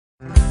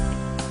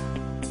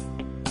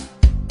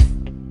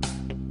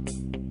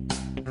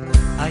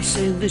I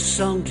sing this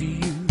song to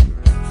you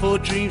for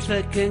dreams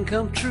that can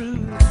come true,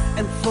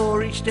 and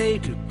for each day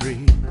to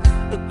bring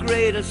a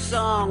greater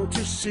song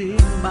to sing.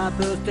 My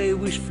birthday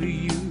wish for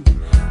you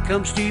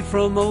comes deep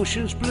from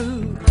ocean's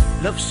blue,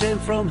 love sent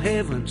from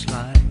heaven's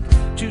light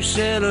to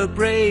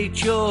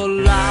celebrate your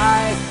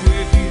life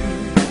with you.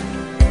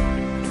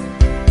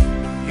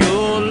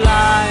 Your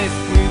life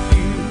with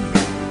you.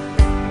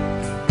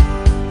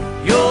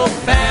 Your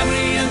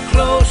family and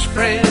close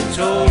friends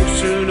all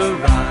soon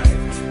arrive,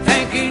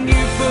 thanking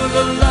you for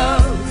the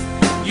love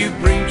you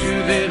bring to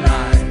their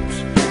lives.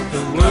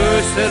 The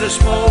words that are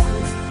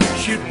spoken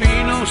should be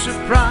no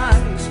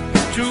surprise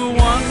to a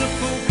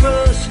wonderful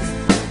person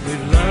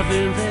with love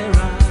in their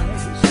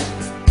eyes.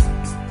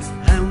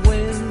 And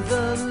when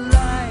the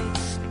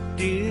lights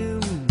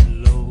dim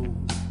low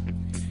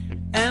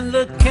and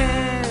the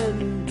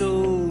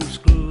candles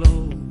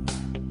glow,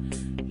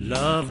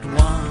 loved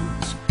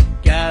ones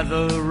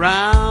gather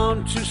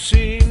round to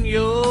sing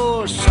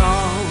your song.